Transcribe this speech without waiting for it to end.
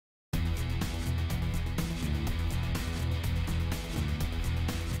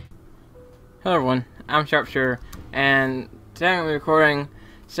Hello everyone, I'm Sharpshooter, and today I'm recording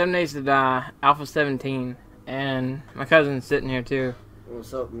 7 Days to Die, Alpha 17, and my cousin's sitting here too.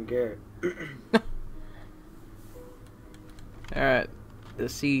 What's up, I'm Garrett? Alright, the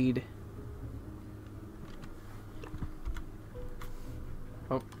seed.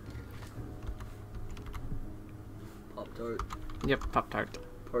 Oh. Pop-Tart. Yep, Pop-Tart.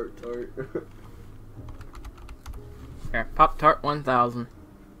 Part-Tart. Here, Pop-Tart 1000.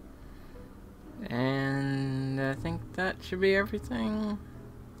 And I think that should be everything.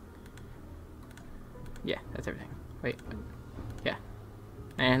 Yeah, that's everything. Wait. Yeah.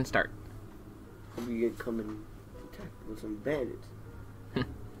 And start. Hope you get come and attack with some bandits.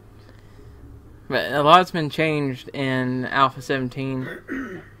 But a lot's been changed in Alpha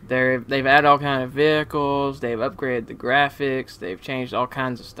 17. They've added all kind of vehicles, they've upgraded the graphics, they've changed all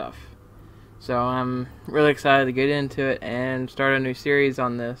kinds of stuff. So I'm really excited to get into it and start a new series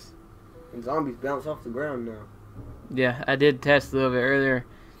on this. And zombies bounce off the ground now. Yeah, I did test a little bit earlier,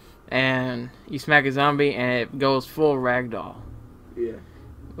 and you smack a zombie and it goes full ragdoll. Yeah.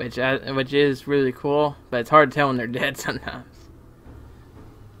 Which is really cool, but it's hard to tell when they're dead sometimes.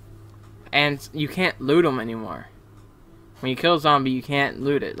 And you can't loot them anymore. When you kill a zombie, you can't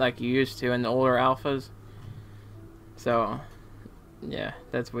loot it like you used to in the older alphas. So, yeah,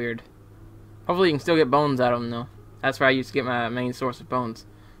 that's weird. Hopefully you can still get bones out of them, though. That's where I used to get my main source of bones.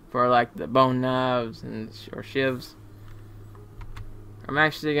 For, like, the bone knives or shivs. I'm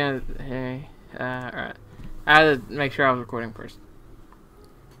actually gonna... Hey, alright. I had to make sure I was recording first.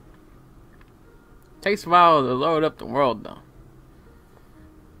 Takes a while to load up the world, though.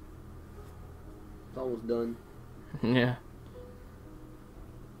 It's almost done. Yeah.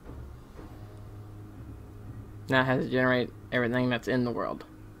 Now it has to generate everything that's in the world.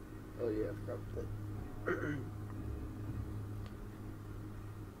 Oh yeah, I forgot about that.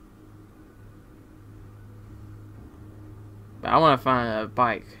 But I want to find a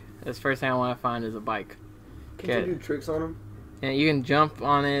bike. That's the first thing I want to find is a bike. Can you do tricks on them? And you can jump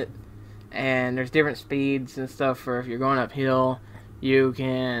on it, and there's different speeds and stuff for if you're going uphill. You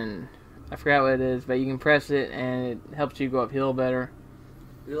can... I forgot what it is, but you can press it and it helps you go uphill better.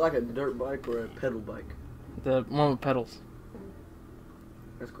 Is it like a dirt bike or a pedal bike? The one with pedals.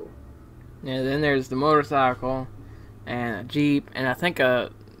 That's cool. Yeah, then there's the motorcycle and a Jeep and I think a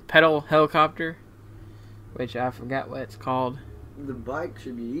pedal helicopter, which I forgot what it's called. The bike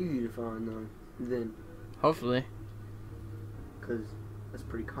should be easy to find though, then. Hopefully. Because that's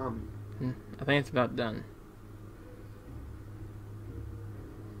pretty common. I think it's about done.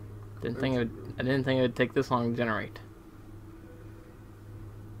 I didn't think it would take this long to generate.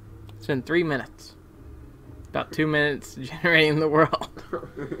 It's been 3 minutes. About 2 minutes generating the world.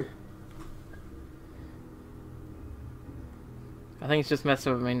 I think it's just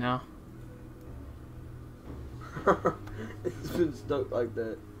messing with me now. It's been stuck like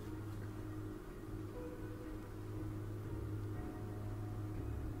that.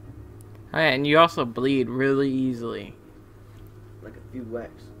 Alright, and you also bleed really easily. Like a few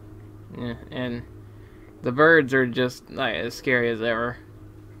whacks. Yeah, and the birds are just like as scary as ever.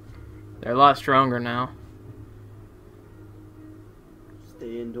 They're a lot stronger now.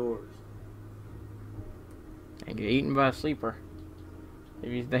 Stay indoors. And get eaten by a sleeper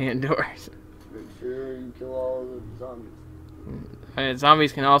if you stay indoors. Make sure you kill all the zombies.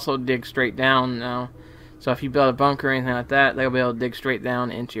 Zombies can also dig straight down now. So if you build a bunker or anything like that, they'll be able to dig straight down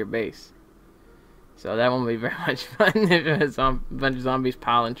into your base. So that won't be very much fun if a bunch of zombies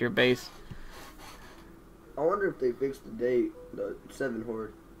pile into your base. I wonder if they fixed the 7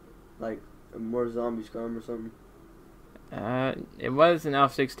 horde. Like, more zombies come or something. It was in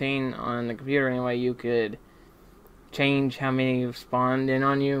Alpha 16 on the computer anyway. You could change how many spawned in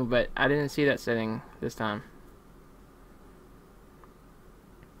on you, but I didn't see that setting this time.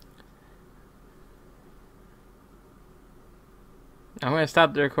 I'm going to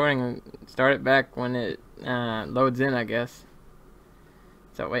stop the recording and start it back when it loads in, I guess.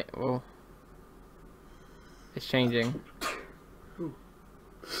 So, wait, whoa. It's changing.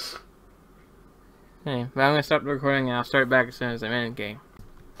 Okay, but I'm going to stop the recording and I'll start it back as soon as I'm in the game.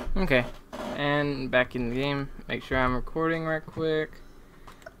 Okay, and back in the game. Make sure I'm recording right quick.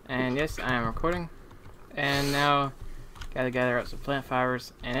 And yes, I am recording. And now, gotta gather up some plant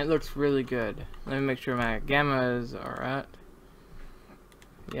fibers, and it looks really good. Let me make sure my gamma is alright.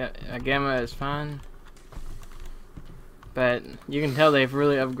 Yeah, gamma is fine. But you can tell they've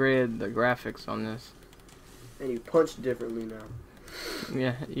really upgraded the graphics on this. And you punch differently now.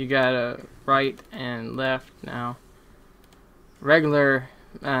 Yeah, you got a right and left now. Regular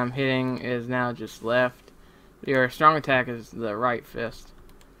hitting is now just left. Your strong attack is the right fist.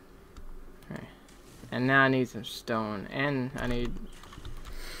 Right. And now I need some stone, and I need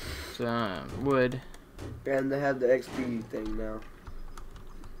some wood. And they have the XP thing now.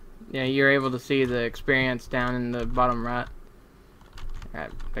 Yeah, you're able to see the experience down in the bottom right.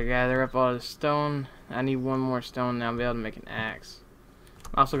 Alright, I gather up all the stone. I need one more stone now to be able to make an axe.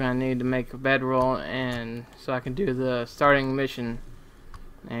 I'm also gonna need to make a bedroll, and so I can do the starting mission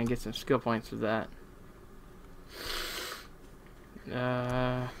and get some skill points for that.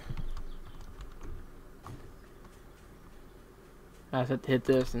 I just have to hit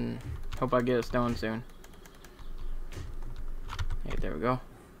this and hope I get a stone soon. Okay, there we go.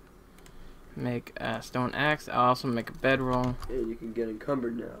 Make a stone axe. I'll also make a bedroll. Yeah, you can get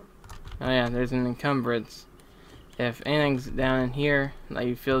encumbered now. Oh yeah, there's an encumbrance. If anything's down in here, like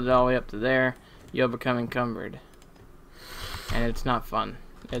you filled it all the way up to there, you'll become encumbered. And it's not fun.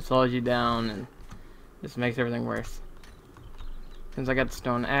 It slows you down and just makes everything worse. Since I got the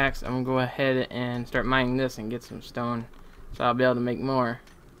stone axe, I'm gonna go ahead and start mining this and get some stone, so I'll be able to make more.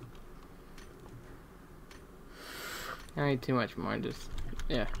 I don't need too much more, just,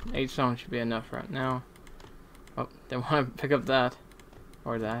 yeah, 8 stone should be enough right now. Oh, they want to pick up that,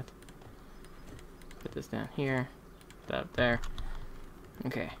 or that. Put this down here, put that up there.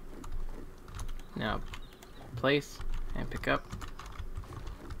 Okay. Now, place and pick up.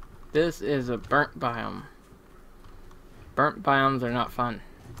 This is a burnt biome. Burnt biomes are not fun.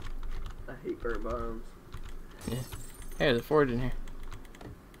 I hate burnt biomes. Yeah. Hey, there's a forge in here.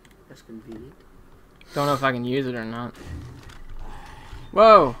 That's convenient. Don't know if I can use it or not.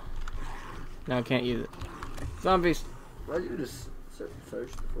 Whoa! No, I can't use it. Zombies! Why'd you just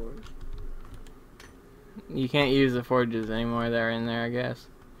search the forge? You can't use the forges anymore that are in there, I guess.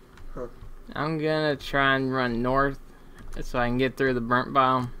 Huh. I'm gonna try and run north so I can get through the burnt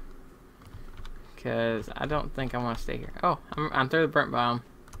biome. Because I don't think I want to stay here. Oh, I'm through the burnt biome.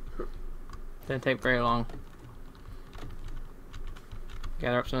 Didn't take very long.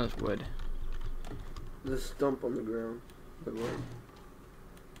 Gather up some of this wood. There's a stump on the ground. Good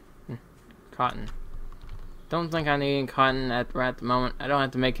work. Cotton. Don't think I need any cotton right at the moment. I don't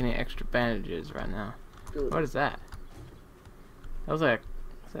have to make any extra bandages right now. Good. What is that? That was like,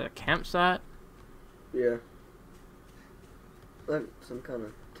 is that a campsite? Yeah. Like some kind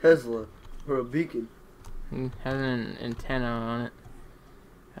of Tesla or a beacon. It has an antenna on it.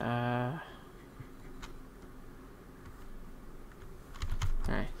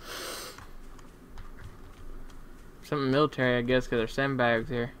 Alright. Something military, I guess, because there's sandbags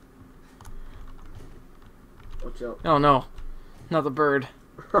here. Watch out. Oh no, not the bird.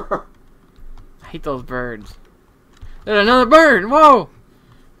 I hate those birds. There's another bird! Whoa!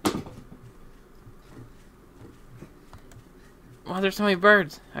 Why there's so many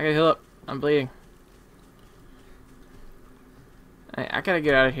birds? I gotta heal up. I'm bleeding. I gotta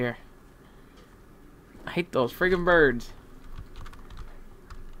get out of here. I hate those friggin' birds.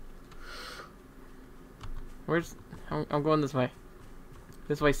 Where's... I'm going this way.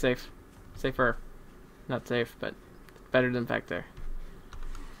 This way's safe. Safer. Not safe, but better than back there.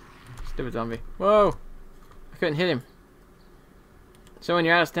 Stupid zombie. Whoa! I couldn't hit him. So when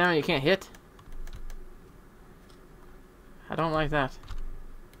you're out of stamina, you can't hit? I don't like that.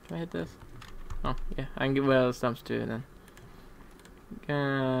 Can I hit this? Oh, yeah. I can get rid of the stumps too, then.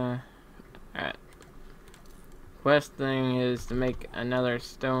 Alright. Quest thing is to make another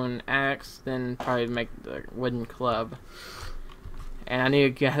stone axe, then probably make the wooden club. And I need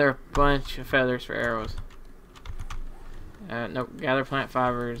to gather a bunch of feathers for arrows. Nope, gather plant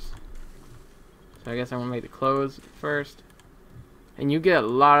fibers. So I guess I'm gonna make the clothes first. And you get a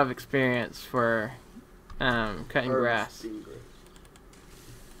lot of experience for cutting grass.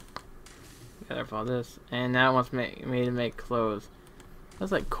 Gather up all this, and that wants me to make clothes.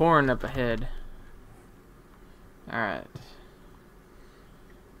 That's like corn up ahead. Alright.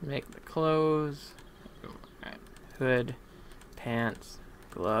 Make the clothes. Alright. Hood, pants,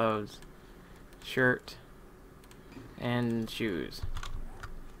 gloves, shirt, and shoes.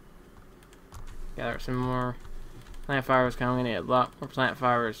 Gather some more plant fibers, because I'm going to need a lot more plant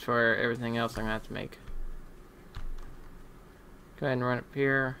fibers for everything else I'm going to have to make. Go ahead and run up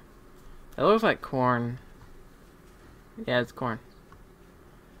here. It looks like corn. Yeah, it's corn.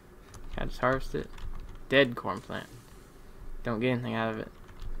 Can I just harvest it? Dead corn plant. Don't get anything out of it.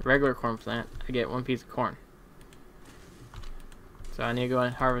 Regular corn plant, I get 1 piece of corn. So I need to go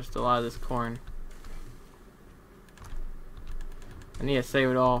and harvest a lot of this corn. I need to save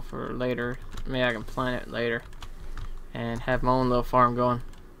it all for later. Maybe I can plant it later and have my own little farm going.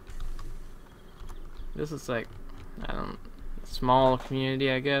 This is like, I don't know, small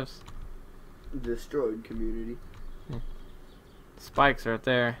community, I guess. Destroyed community. Spikes right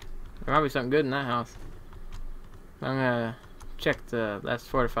there. There might be something good in that house. I'm gonna check the less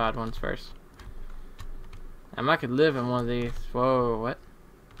fortified ones first. I might could live in one of these. Whoa, what?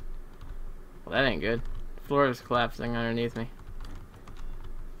 Well, that ain't good. The floor is collapsing underneath me.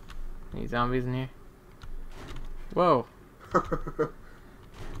 Any zombies in here? Whoa.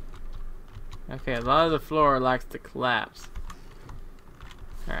 Okay, a lot of the floor likes to collapse.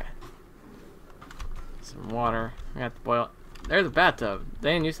 Alright. Some water. I got to boil. There's a bathtub.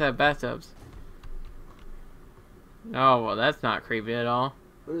 They didn't used to have bathtubs. Oh, well, that's not creepy at all.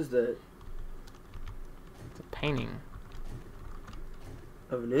 What is that? It's a painting.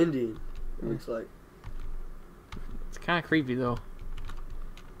 Of an Indian, it looks like. It's kind of creepy, though.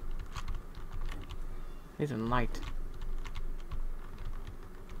 Needs some light.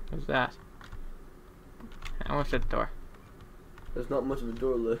 What's that? I want that door. There's not much of a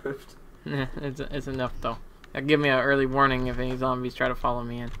door left. It's enough, though. That'll give me an early warning if any zombies try to follow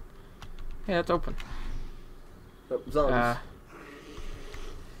me in. Hey, that's open. Oh, zombies.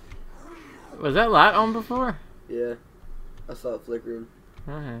 Was that light on before? Yeah. I saw it flickering.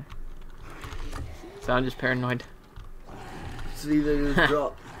 Okay. So I'm just paranoid. See, they just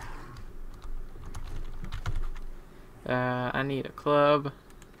dropped. I need a club.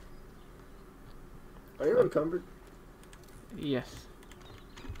 Are you encumbered? Yes.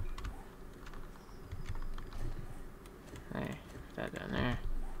 Hey, put that down there.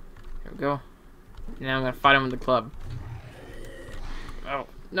 Here we go. Now I'm gonna fight him with the club. Oh,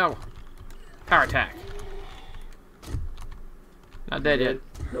 no. Power attack. Not dead yet.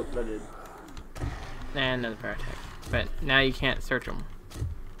 Nope, not dead. And another power attack. But now you can't search them.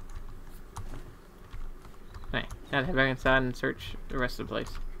 Hey, now head back inside and search the rest of the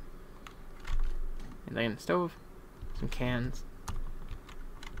place. Anything in the stove? Some cans.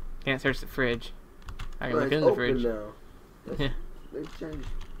 Can't search the fridge. I can look in the fridge. Now. They've changed.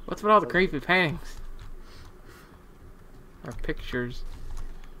 What's with all the creepy paintings? Or pictures?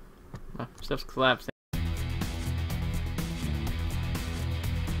 My stuff's collapsing.